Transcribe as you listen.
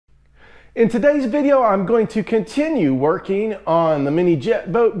In today's video, I'm going to continue working on the mini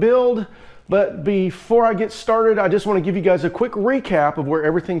jet boat build, but before I get started, I just want to give you guys a quick recap of where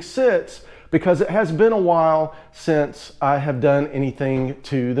everything sits because it has been a while since I have done anything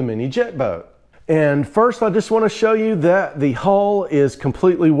to the mini jet boat. And first, I just want to show you that the hull is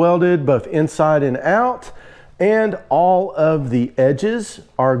completely welded both inside and out, and all of the edges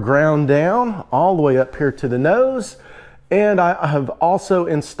are ground down all the way up here to the nose. And I have also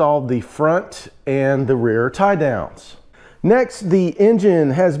installed the front and the rear tie downs. Next, the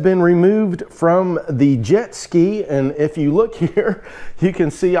engine has been removed from the jet ski, and if you look here, you can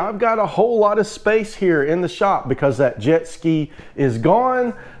see I've got a whole lot of space here in the shop because that jet ski is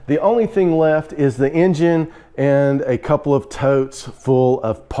gone. The only thing left is the engine and a couple of totes full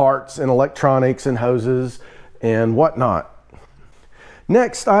of parts and electronics and hoses and whatnot.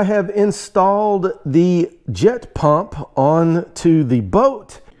 Next, I have installed the jet pump onto the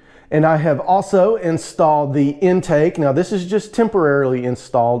boat, and I have also installed the intake. Now, this is just temporarily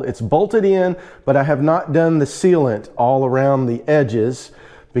installed. It's bolted in, but I have not done the sealant all around the edges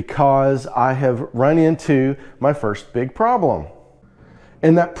because I have run into my first big problem.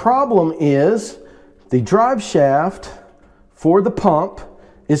 And that problem is the drive shaft for the pump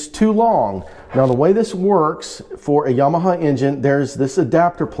is too long. Now, the way this works for a Yamaha engine, there's this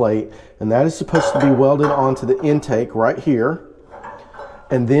adapter plate, and that is supposed to be welded onto the intake right here.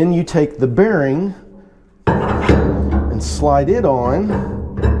 And then you take the bearing and slide it on,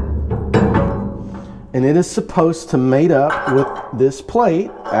 and it is supposed to mate up with this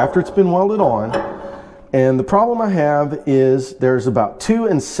plate after it's been welded on. And the problem I have is there's about 2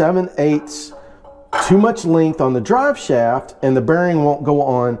 7/8 too much length on the drive shaft, and the bearing won't go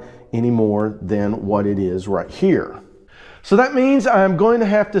on any more than what it is right here. So that means I'm going to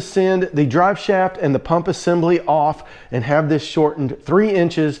have to send the drive shaft and the pump assembly off and have this shortened 3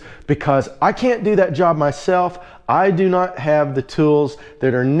 inches because I can't do that job myself. I do not have the tools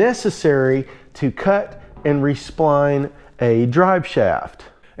that are necessary to cut and respline a drive shaft.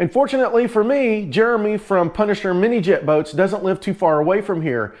 And fortunately for me, Jeremy from Buccaneer Mini Jet Boats doesn't live too far away from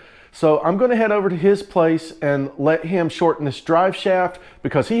here. So I'm going to head over to his place and let him shorten this drive shaft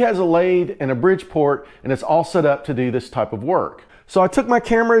because he has a lathe and a Bridgeport, and it's all set up to do this type of work. So I took my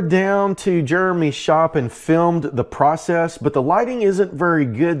camera down to Jeremy's shop and filmed the process, but the lighting isn't very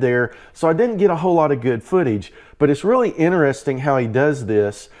good there, so I didn't get a whole lot of good footage. But it's really interesting how he does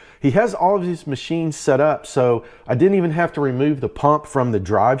this. He has all of his machines set up, so I didn't even have to remove the pump from the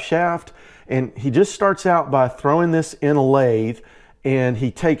drive shaft. And he just starts out by throwing this in a lathe, and he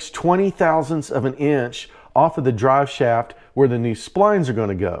takes 20 thousandths of an inch off of the drive shaft where the new splines are going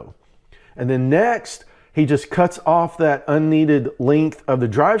to go. And then next, he just cuts off that unneeded length of the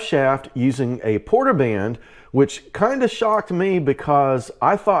drive shaft using a portaband, which kind of shocked me because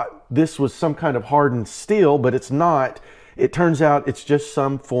I thought this was some kind of hardened steel, but it's not. It turns out it's just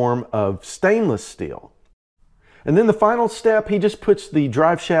some form of stainless steel. And then the final step, he just puts the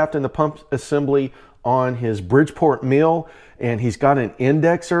drive shaft and the pump assembly on his Bridgeport mill, and he's got an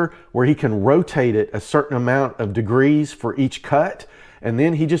indexer where he can rotate it a certain amount of degrees for each cut, and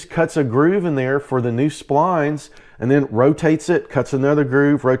then he just cuts a groove in there for the new splines and then rotates it, cuts another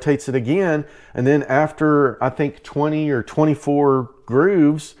groove, rotates it again, and then after I think 20 or 24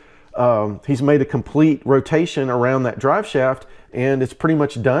 grooves, he's made a complete rotation around that drive shaft, and it's pretty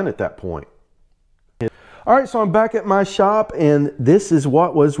much done at that point. All right, so I'm back at my shop, and this is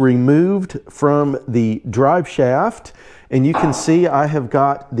what was removed from the drive shaft. And you can see I have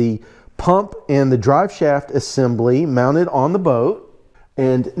got the pump and the drive shaft assembly mounted on the boat.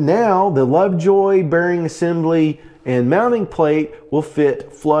 And now the Lovejoy bearing assembly and mounting plate will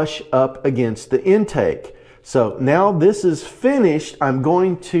fit flush up against the intake. So now this is finished, I'm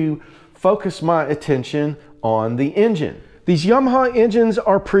going to focus my attention on the engine. These Yamaha engines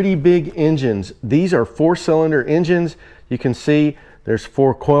are pretty big engines. These are 4-cylinder engines. You can see there's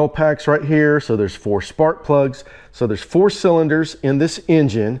 4 coil packs right here, so there's 4 spark plugs. So there's 4 cylinders in this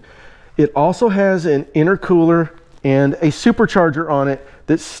engine. It also has an intercooler and a supercharger on it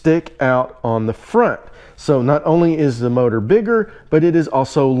that stick out on the front. So not only is the motor bigger, but it is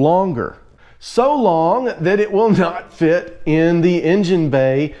also longer. So long that it will not fit in the engine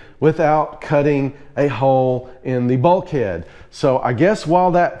bay without cutting a hole in the bulkhead. So I guess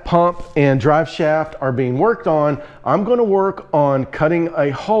while that pump and drive shaft are being worked on, I'm going to work on cutting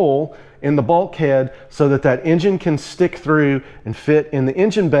a hole in the bulkhead so that that engine can stick through and fit in the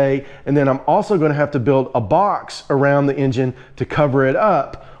engine bay. And then I'm also going to have to build a box around the engine to cover it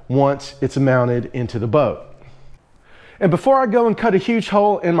up once it's mounted into the boat. And before I go and cut a huge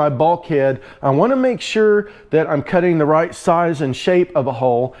hole in my bulkhead, I want to make sure that I'm cutting the right size and shape of a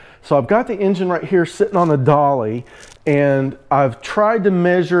hole. So I've got the engine right here sitting on the dolly, and I've tried to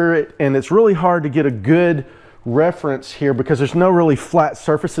measure it, and it's really hard to get a good reference here because there's no really flat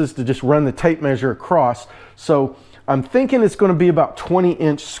surfaces to just run the tape measure across. So I'm thinking it's going to be about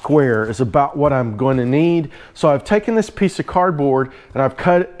 20-inch square is about what I'm going to need. So I've taken this piece of cardboard and I've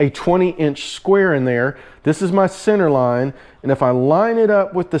cut a 20-inch square in there. This is my center line, and if I line it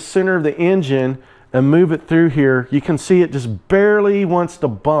up with the center of the engine and move it through here, you can see it just barely wants to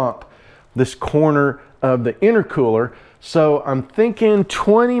bump this corner of the intercooler. So I'm thinking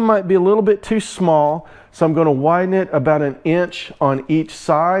 20 might be a little bit too small. So I'm going to widen it about 1 inch on each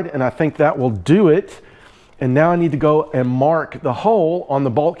side, and I think that will do it. And now I need to go and mark the hole on the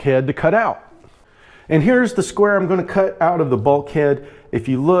bulkhead to cut out. And here's the square I'm going to cut out of the bulkhead. If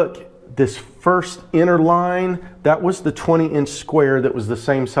you look, this first inner line, that was the 20-inch square that was the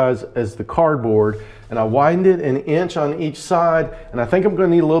same size as the cardboard. And I widened it 1 inch on each side, and I think I'm going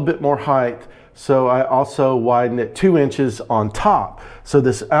to need a little bit more height. So I also widened it 2 inches on top. So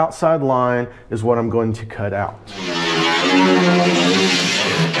this outside line is what I'm going to cut out.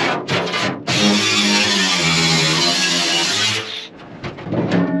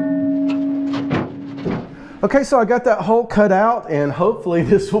 Okay, so I got that hole cut out, and hopefully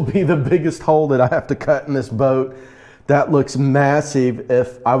this will be the biggest hole that I have to cut in this boat. That looks massive.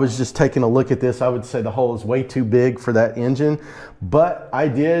 If I was just taking a look at this, I would say the hole is way too big for that engine. But I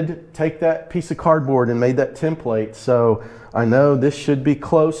did take that piece of cardboard and made that template, so I know this should be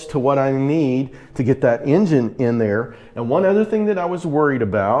close to what I need to get that engine in there. And one other thing that I was worried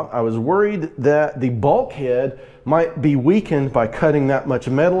about, I was worried that the bulkhead might be weakened by cutting that much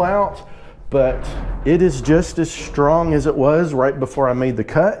metal out, but it is just as strong as it was right before I made the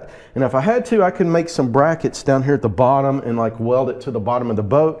cut. And if I had to, I could make some brackets down here at the bottom and like weld it to the bottom of the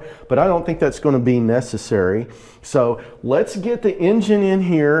boat, but I don't think that's going to be necessary. So let's get the engine in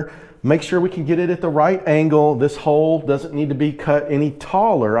here, make sure we can get it at the right angle. This hole doesn't need to be cut any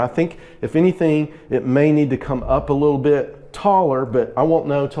taller. I think if anything, it may need to come up a little bit taller, but I won't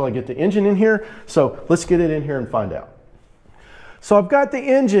know until I get the engine in here. So let's get it in here and find out. So I've got the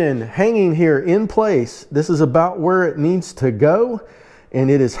engine hanging here in place. This is about where it needs to go, and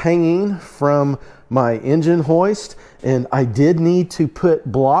it is hanging from my engine hoist. And I did need to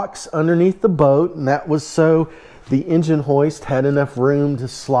put blocks underneath the boat, and that was so the engine hoist had enough room to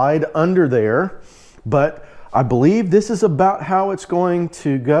slide under there. But I believe this is about how it's going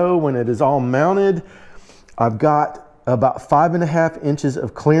to go when it is all mounted. I've got about 5.5 inches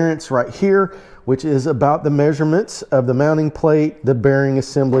of clearance right here, which is about the measurements of the mounting plate, the bearing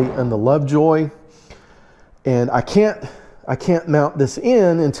assembly, and the Lovejoy. And I can't mount this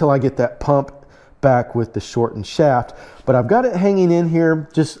in until I get that pump back with the shortened shaft. But I've got it hanging in here,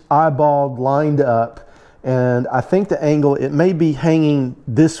 just eyeballed, lined up. And I think the angle, it may be hanging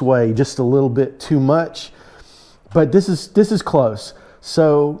this way just a little bit too much, but this is close.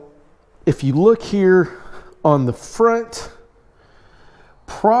 So if you look here on the front,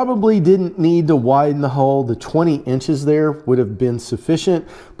 probably didn't need to widen the hole. The 20 inches there would have been sufficient,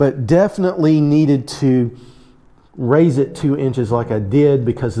 but definitely needed to raise it 2 inches like I did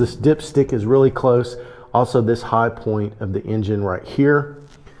because this dipstick is really close. Also this high point of the engine right here.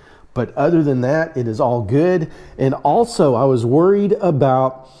 But other than that, it is all good. And also I was worried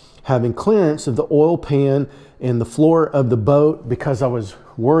about having clearance of the oil pan and the floor of the boat because I was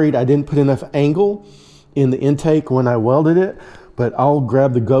worried I didn't put enough angle in the intake when I welded it. But I'll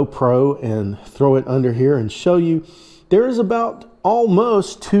grab the GoPro and throw it under here and show you. There is about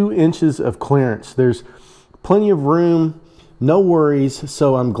almost 2 inches of clearance. There's plenty of room, no worries.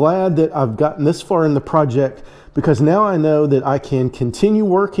 So I'm glad that I've gotten this far in the project because now I know that I can continue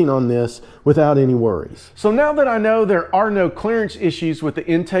working on this without any worries. So now that I know there are no clearance issues with the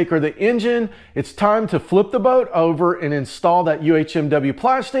intake or the engine, it's time to flip the boat over and install that UHMW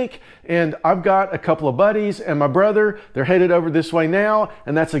plastic. And I've got a couple of buddies and my brother, they're headed over this way now,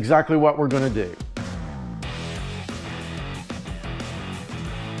 and that's exactly what we're gonna do.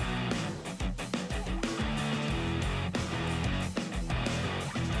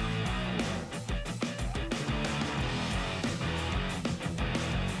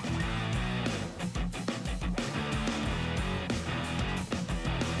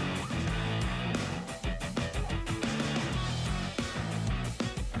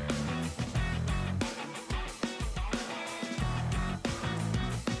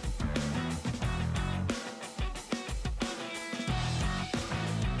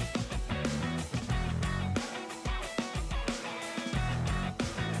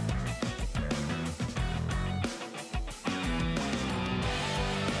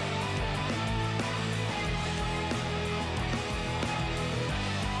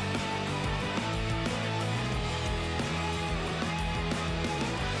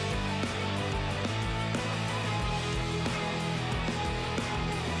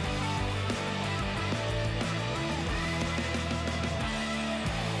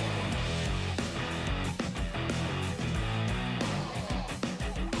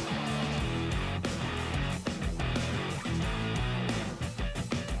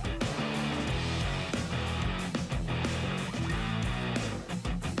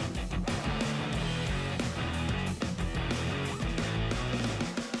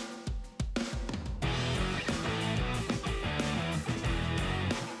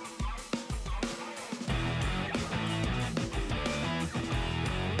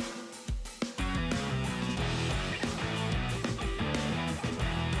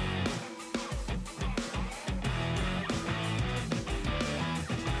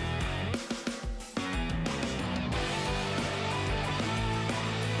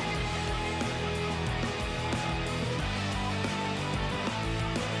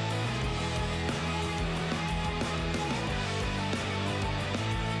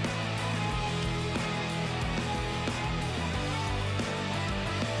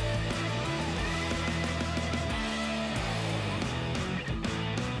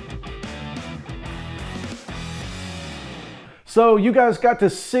 So you guys got to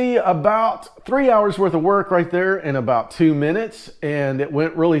see about 3 hours worth of work right there in about 2 minutes, and it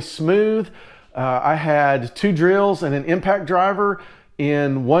went really smooth. I had 2 drills and an impact driver.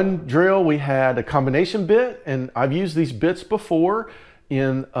 In one drill, we had a combination bit, and I've used these bits before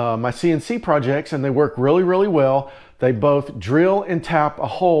in my CNC projects, and they work really, really well. They both drill and tap a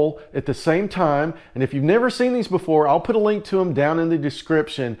hole at the same time. And if you've never seen these before, I'll put a link to them down in the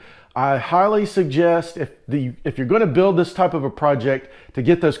description. I highly suggest if you're going to build this type of a project to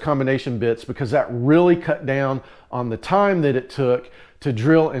get those combination bits, because that really cut down on the time that it took to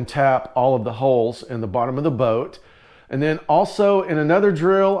drill and tap all of the holes in the bottom of the boat. And then also in another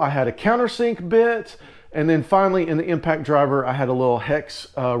drill, I had a countersink bit. And then finally in the impact driver, I had a little hex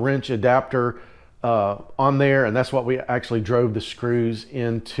wrench adapter on there. And that's what we actually drove the screws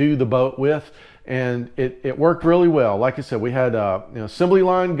into the boat with. And it worked really well. Like I said, we had assembly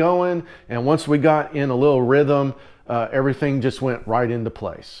line going, and once we got in a little rhythm, everything just went right into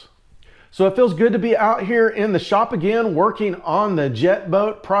place. So it feels good to be out here in the shop again, working on the jet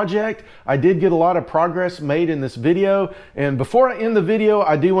boat project. I did get a lot of progress made in this video. And before I end the video,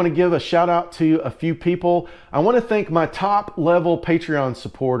 I do want to give a shout out to a few people. I want to thank my top level Patreon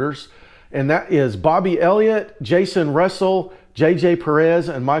supporters, and that is Bobby Elliott, Jason Russell, JJ Perez,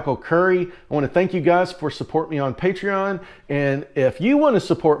 and Michael Curry. I want to thank you guys for supporting me on Patreon. And if you want to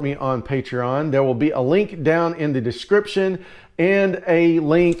support me on Patreon, there will be a link down in the description and a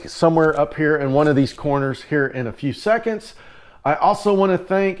link somewhere up here in one of these corners here in a few seconds. I also want to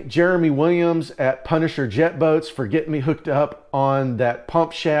thank Jeremy Williams at Punisher Jet Boats for getting me hooked up on that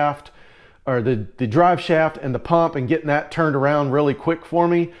pump shaft, or the drive shaft and the pump, and getting that turned around really quick for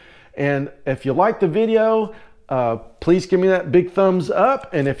me. And if you like the video, please give me that big thumbs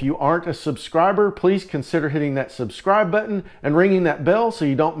up. And if you aren't a subscriber, please consider hitting that subscribe button and ringing that bell so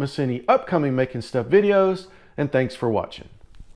you don't miss any upcoming Making Stuff videos. And thanks for watching.